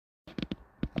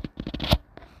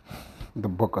The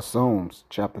book of Psalms,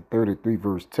 chapter 33,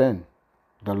 verse 10.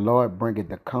 The Lord bringeth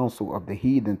the counsel of the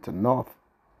heathen to naught.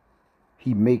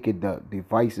 He maketh the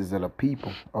devices of the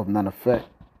people of none effect.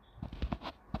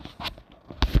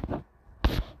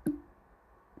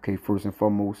 Okay, first and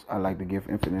foremost, I'd like to give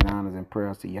infinite honors and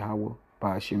prayers to Yahweh,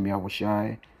 Ba'ashem Yahweh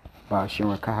Shai,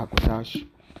 Ba'ashem Rakahakwatash.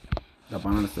 The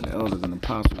honors to the elders and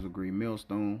apostles of Great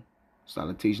Millstone.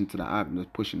 Salutation to the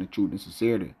optimists pushing the truth and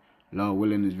sincerity. Lord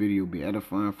willing, this video be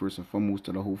edifying first and foremost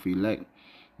to the whole elect,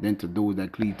 then to those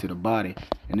that cleave to the body.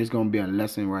 And it's going to be a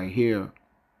lesson right here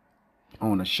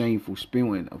on a shameful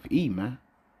spewing of E, man.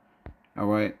 All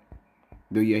right.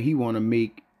 Though, yeah, he want to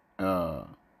make the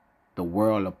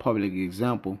world a public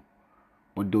example,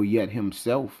 but though yet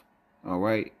himself, all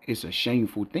right, it's a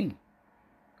shameful thing.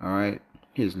 All right.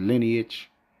 His lineage,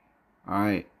 all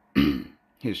right,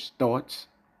 his thoughts,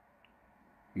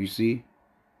 you see,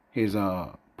 his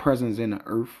presence in the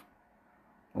earth,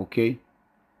 okay.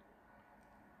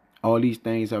 All these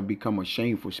things have become a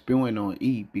shameful spewing on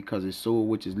E because his soul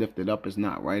which is lifted up is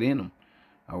not right in him.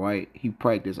 All right. He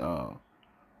practiced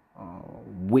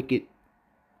wicked.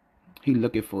 He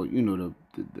looking for, you know,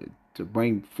 to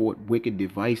bring forth wicked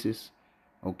devices.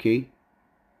 Okay.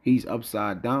 He's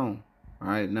upside down. All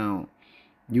right. Now,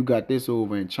 you got this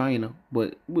over in China,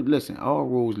 but listen, all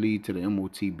roads lead to the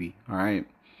MOTB. All right.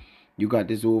 You got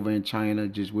this over in China,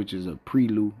 just which is a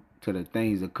prelude to the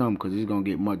things that come, because it's gonna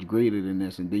get much greater than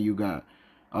this. And then you got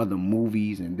other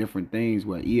movies and different things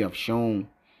where he have shown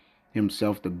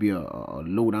himself to be a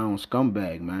low down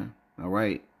scumbag, man. All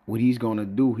right. What he's gonna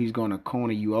do, he's gonna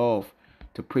corner you off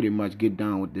to pretty much get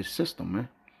down with this system, man.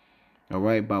 All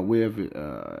right, by way of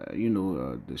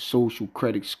the social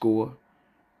credit score.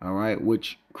 All right,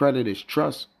 which credit is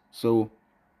trust. So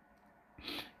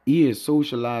he is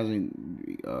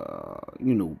socializing,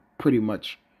 pretty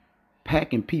much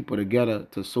packing people together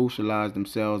to socialize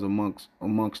themselves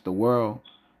amongst the world.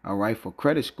 All right, for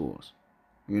credit scores.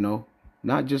 You know,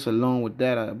 not just along with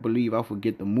that. I believe I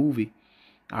forget the movie.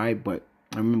 All right, but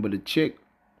I remember the chick.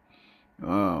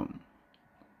 Had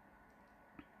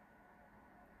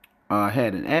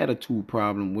an attitude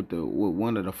problem with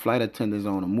one of the flight attendants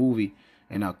on a movie,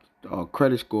 and her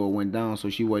credit score went down, so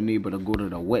she wasn't able to go to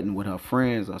the wedding with her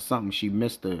friends or something. She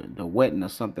missed the wedding or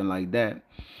something like that.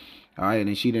 All right,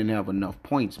 and she didn't have enough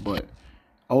points. But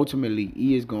ultimately,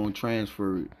 he is going to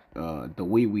transfer the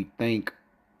way we think,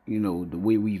 the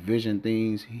way we vision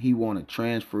things. He want to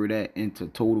transfer that into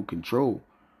total control.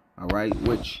 All right,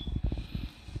 which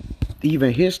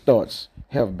even his thoughts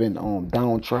have been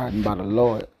downtrodden by the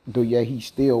Lord. Though yet he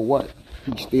still what?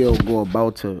 He still go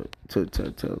about to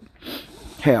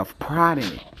have pride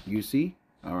in it. You see?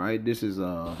 All right. This is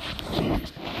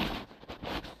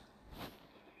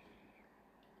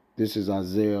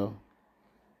Isaiah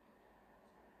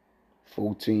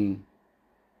 14.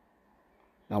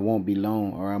 I won't be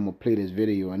long, or I'm gonna play this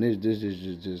video, and this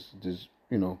is just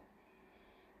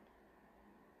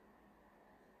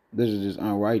this is just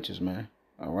unrighteous, man.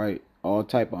 All right, all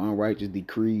type of unrighteous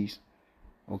decrees,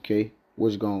 okay,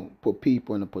 which gonna put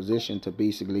people in a position to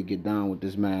basically get down with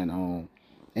this man on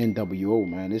NWO,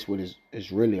 man. This is what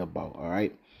it's really about. All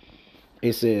right,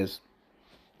 it says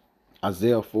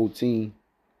Isaiah 14,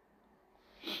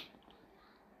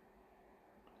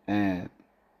 and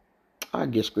I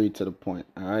get straight to the point.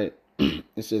 All right,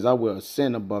 it says, I will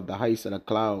ascend above the heights of the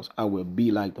clouds. I will be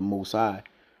like the Most High.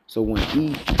 So when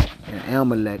he and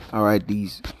Amalek, all right,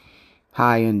 these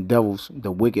high-end devils,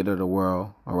 the wicked of the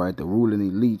world, all right, the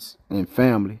ruling elites and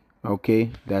family,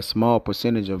 okay, that small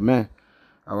percentage of men,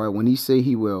 all right, when he say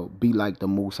he will be like the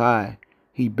Most High,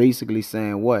 he basically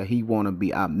saying what? He want to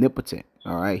be omnipotent,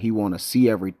 all right? He want to see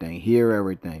everything, hear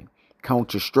everything,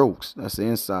 count your strokes. That's the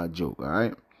inside joke, all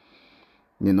right?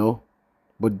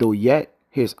 But though yet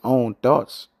his own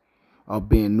thoughts are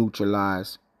being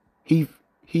neutralized, he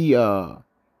feel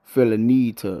a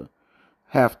need to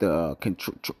have to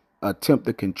attempt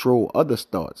to control others'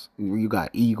 thoughts. You got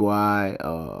Eagle Eye,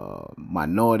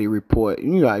 Minority Report.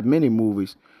 You got many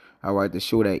movies, all right, to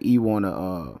show that he want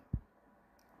to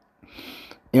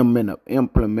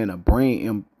implement a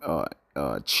brain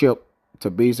chip to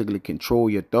basically control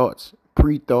your thoughts,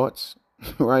 pre-thoughts,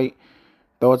 right?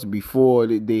 Thoughts before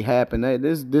they happen.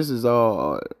 This is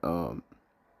all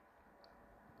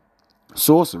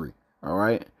sorcery, all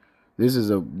right? This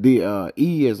is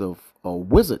E is a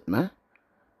wizard, man.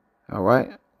 All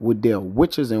right, with their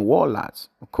witches and warlocks,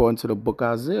 according to the book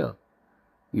Isaiah.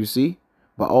 You see,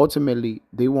 but ultimately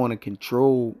they want to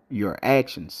control your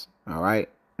actions. All right,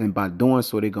 and by doing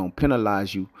so, they're gonna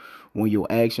penalize you when your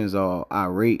actions are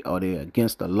irate or they're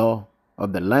against the law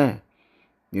of the land.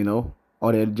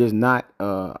 or they're just not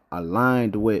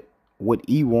aligned with what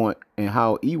he want and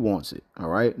how he wants it. All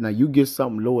right. Now you get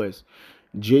something low as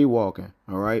jaywalking.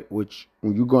 All right. Which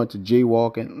when you go into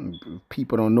jaywalking,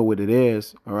 people don't know what it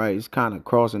is. All right. It's kind of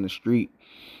crossing the street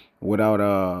without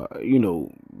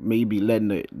maybe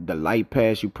letting the light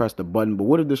pass. You press the button. But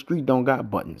what if the street don't got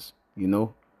buttons?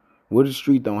 What if the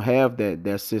street don't have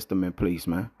that system in place,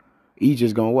 man? He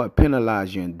just gonna what?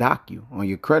 Penalize you and dock you on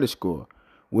your credit score,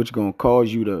 which gonna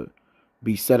cause you to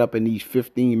be set up in these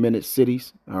 15-minute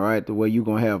cities, all right, the way you're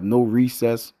gonna have no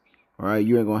recess, all right,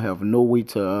 you ain't gonna have no way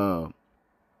to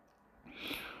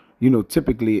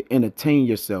typically entertain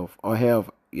yourself, or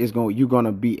you're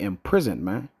gonna be imprisoned,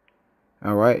 man.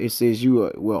 All right, it says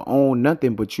you will own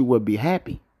nothing, but you will be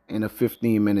happy in the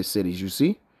 15-minute cities, you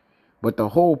see. But the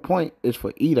whole point is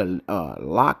for E to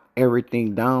lock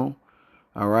everything down,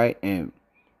 all right, and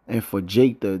for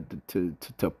Jake to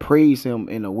praise him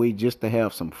in a way, just to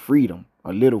have some freedom,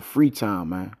 a little free time,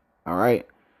 man. All right,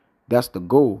 that's the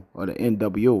goal of the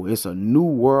NWO. It's a new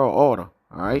world order,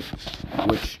 all right,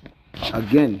 which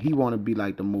again he want to be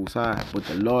like the Most High, but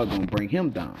the Lord gonna bring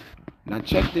him down. Now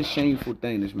check this shameful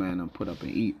thing this man done put up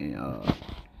and eat and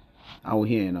out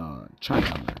here in China,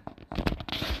 man.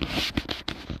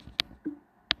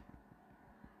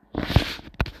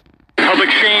 Public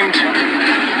shamed.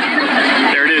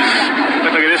 There it is.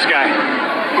 Look at this guy.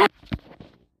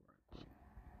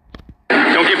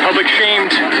 Don't get public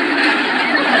shamed.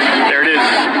 There it is.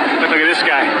 Look at this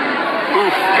guy.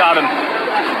 Oof, got him.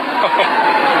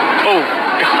 Oh,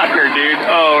 got her, dude.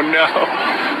 Oh, no.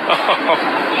 Oh.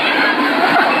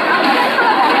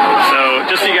 So,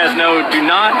 just so you guys know, do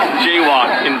not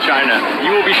jaywalk in China.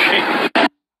 You will be shamed.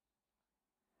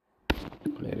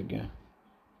 Play it again.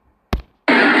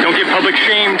 Don't get public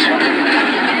shamed.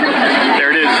 There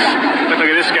it is. Look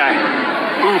at this guy.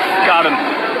 Oof, got him.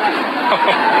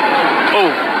 Oh,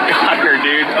 got her,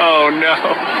 dude. Oh, no.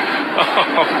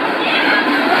 Oh.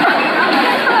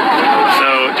 So,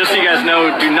 just so you guys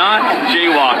know, do not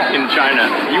jaywalk in China.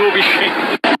 You will be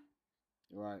shamed.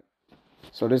 Right.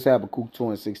 So this Habakkuk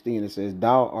 2:16, it says,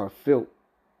 "Thou art filled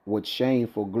with shame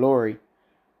for glory.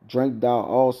 Drink thou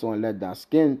also, and let thy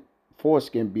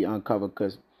foreskin be uncovered."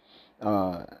 Because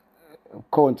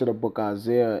according to the book of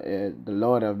Isaiah, the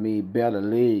Lord have made bare the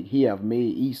leg. He have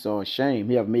made Esau ashamed.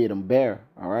 He have made him bare.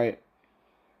 All right.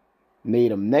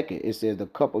 Made him naked. It says, "The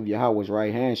cup of Yahweh's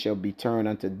right hand shall be turned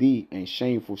unto thee, and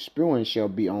shameful spewing shall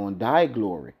be on thy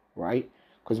glory." Right?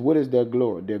 Because what is their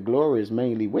glory? Their glory is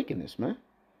mainly wickedness, man.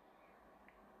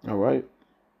 All right.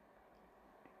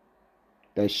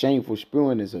 That shameful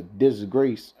spewing is a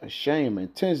disgrace, a shame,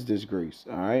 intense disgrace.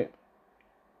 All right.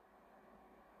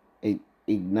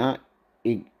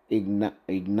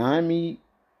 Ignominy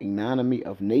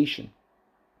of nation.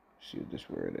 See what this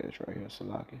word is right here,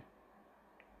 Salaki.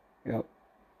 Yep.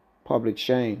 Public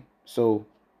shame. So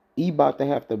he about to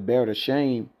have to bear the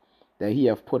shame that he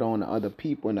have put on the other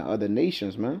people and the other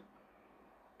nations, man.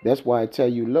 That's why I tell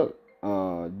you, look,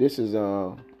 this is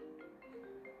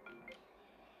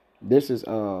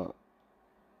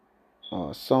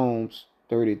Psalms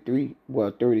 33,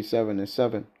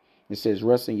 37:7. It says,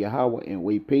 "Rest in Yahweh and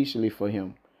wait patiently for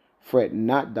him. Fret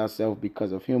not thyself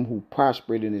because of him who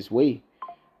prospered in his way,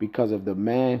 because of the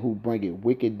man who bringeth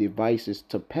wicked devices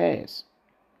to pass."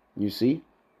 You see?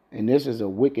 And this is a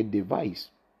wicked device.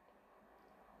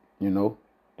 That's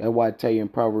why I tell you in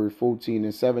Proverbs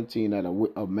 14:17 that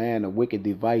a man of wicked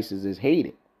devices is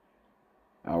hated.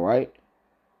 All right?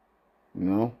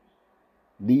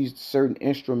 These certain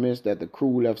instruments that the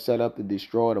crew have set up to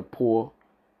destroy the poor.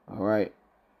 All right?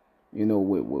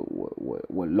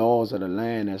 With laws of the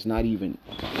land that's not even,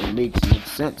 it makes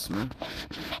sense, man.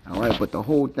 All right? But the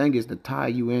whole thing is to tie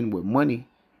you in with money.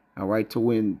 All right? To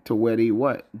where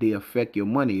they affect your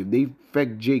money. If they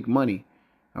affect Jake money,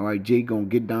 all right, Jake gonna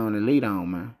get down and lay down,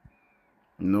 man.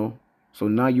 So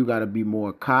now you got to be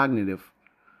more cognitive,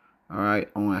 all right,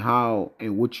 on how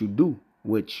and what you do,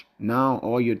 which now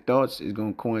all your thoughts is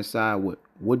going to coincide with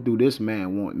what do this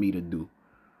man want me to do.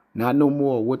 Not no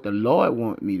more what the Lord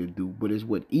want me to do, but it's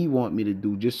what he want me to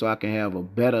do, just so I can have a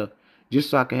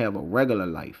regular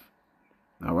life.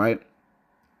 All right.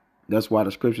 That's why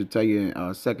the scripture tell you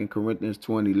in 2 Corinthians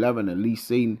 2:11, at least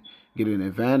Satan get an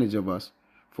advantage of us,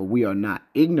 for we are not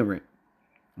ignorant.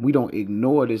 We don't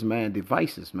ignore this man's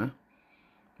devices, man.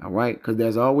 All right. Because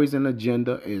there's always an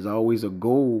agenda. There's always a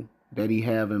goal that he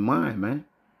have in mind, man.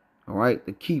 All right.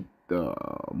 To keep the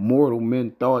mortal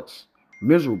men thoughts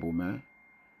miserable, man.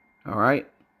 All right.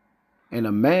 And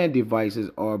the man devices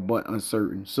are but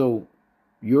uncertain. So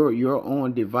your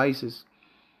own devices,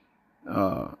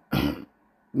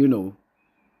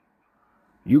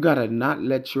 You gotta not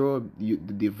let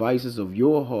the devices of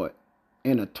your heart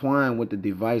intertwine with the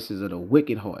devices of the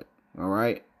wicked heart. All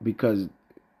right, because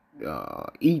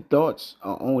thoughts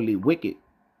are only wicked,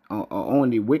 are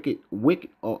only wicked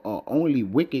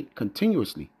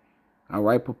continuously. All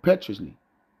right, perpetually.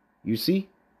 You see,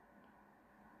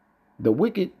 the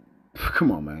wicked.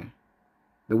 Come on, man.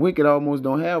 The wicked almost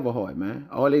don't have a heart, man.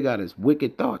 All they got is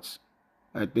wicked thoughts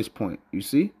at this point. You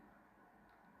see?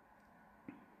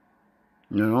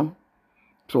 You know?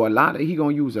 So he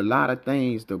gonna use a lot of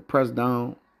things to press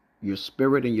down your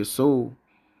spirit and your soul,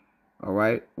 all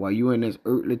right, while you in this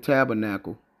earthly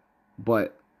tabernacle.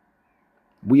 But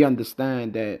we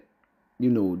understand that,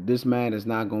 this man is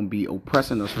not gonna be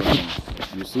oppressing us right now.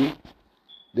 You see?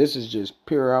 This is just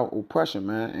pure out oppression,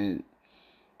 man.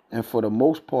 And for the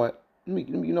most part, you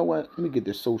know what? Let me get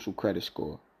the social credit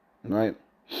score. Right?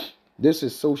 This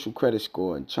is social credit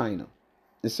score in China.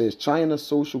 It says China's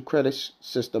social credit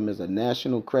system is a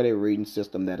national credit rating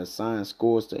system that assigns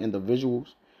scores to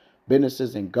individuals,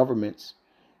 businesses, and governments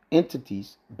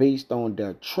entities based on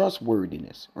their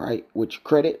trustworthiness, right? Which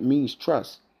credit means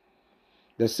trust.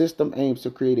 The system aims to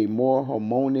create a more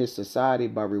harmonious society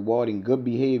by rewarding good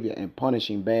behavior and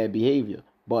punishing bad behavior.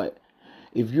 But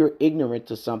if you're ignorant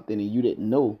to something and you didn't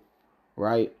know,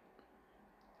 right,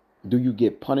 do you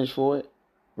get punished for it?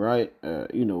 Right?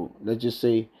 Let's just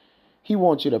say he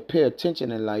wants you to pay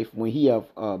attention in life when he have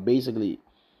basically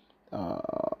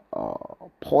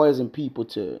poisoned people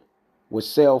with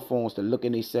cell phones to look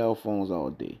in their cell phones all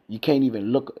day. You can't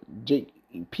even look.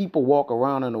 People walk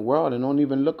around in the world and don't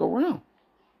even look around.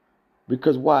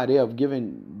 Because why? He have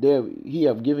given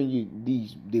you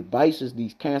these devices,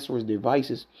 these cancerous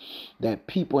devices that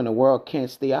people in the world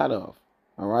can't stay out of.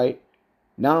 All right.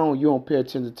 Now you don't pay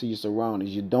attention to your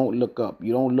surroundings. You don't look up.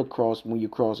 You don't look across when you're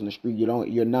crossing the street.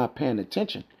 You're not paying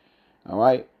attention. All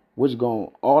right. Which is going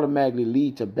to automatically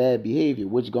lead to bad behavior.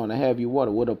 Which is going to have you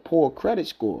with a poor credit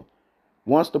score.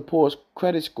 Once the poor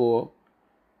credit score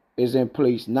is in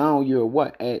place, now you're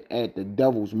what? At the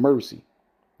devil's mercy.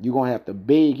 You're going to have to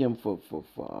beg him for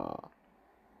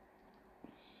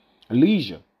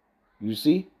leisure, you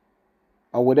see?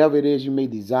 Or whatever it is you may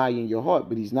desire in your heart,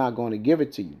 but he's not going to give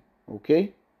it to you,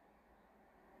 okay?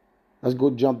 Let's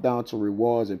go jump down to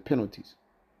rewards and penalties.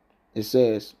 It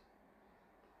says,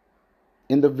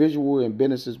 individual and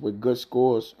businesses with good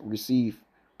scores receive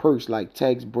perks like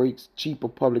tax breaks, cheaper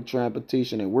public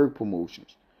transportation, and work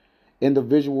promotions.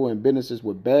 Individual and businesses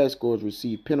with bad scores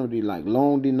receive penalties like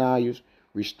loan denials,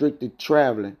 restricted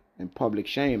traveling, and public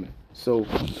shaming. So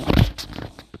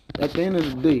at the end of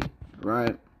the day,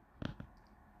 right,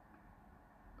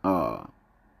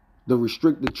 the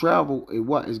restricted travel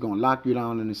is going to lock you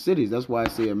down in the cities. That's why I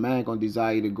say a man going to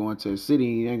desire to go into a city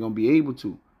and he ain't going to be able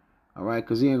to. All right,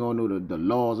 because he ain't going to know the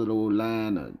laws of the old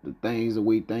land, the things, the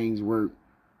way things work.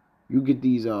 You get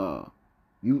these,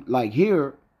 you like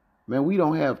here, man, we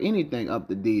don't have anything up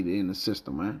to date in the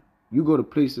system, man. You go to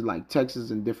places like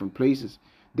Texas and different places,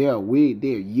 they're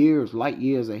years, light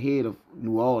years ahead of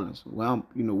New Orleans, where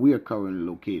we are currently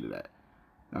located at.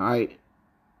 All right,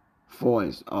 far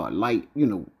as light,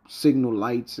 signal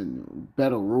lights and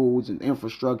better roads and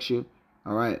infrastructure.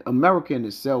 All right, America in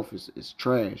itself is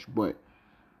trash, but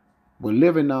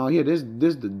living down here, this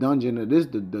the dungeon of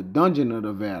the dungeon of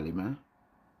the valley, man.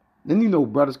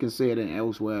 And brothers can say it in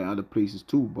elsewhere, other places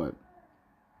too, but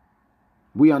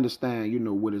we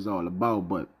understand, what it's all about.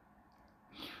 But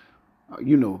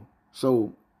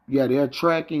so yeah, they're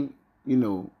tracking,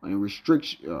 and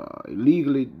restriction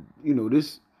illegally.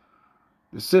 This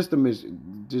system has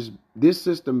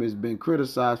been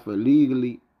criticized for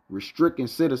illegally restricting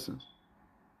citizens'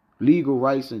 legal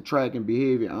rights and tracking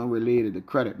behavior unrelated to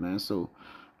credit, man. So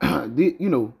it's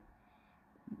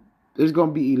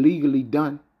gonna be illegally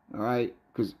done, all right?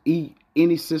 Because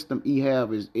any system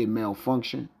have it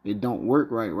malfunction, it don't work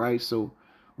right? So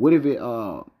what if it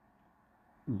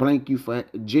blank you for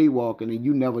jaywalking and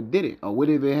you never did it? Or what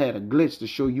if it had a glitch to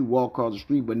show you walk across the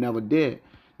street but never did?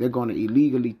 They're gonna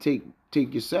illegally take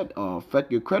your set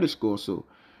affect your credit score. So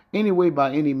anyway,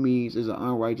 by any means, is an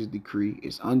unrighteous decree.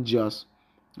 It's unjust.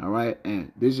 All right,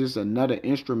 and this is just another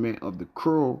instrument of the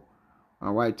cruel.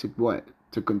 All right, to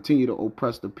continue to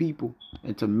oppress the people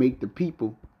and to make the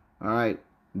people, all right,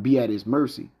 be at his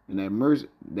mercy. And that mercy,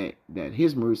 that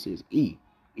his mercy is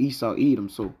Esau, Edom.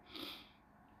 So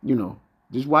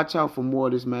just watch out for more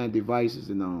of this man devices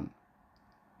and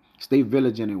stay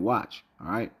vigilant and watch.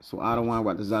 All right. So I don't want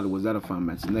what the Zada was that a fun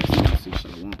match. Next time, 6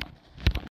 1.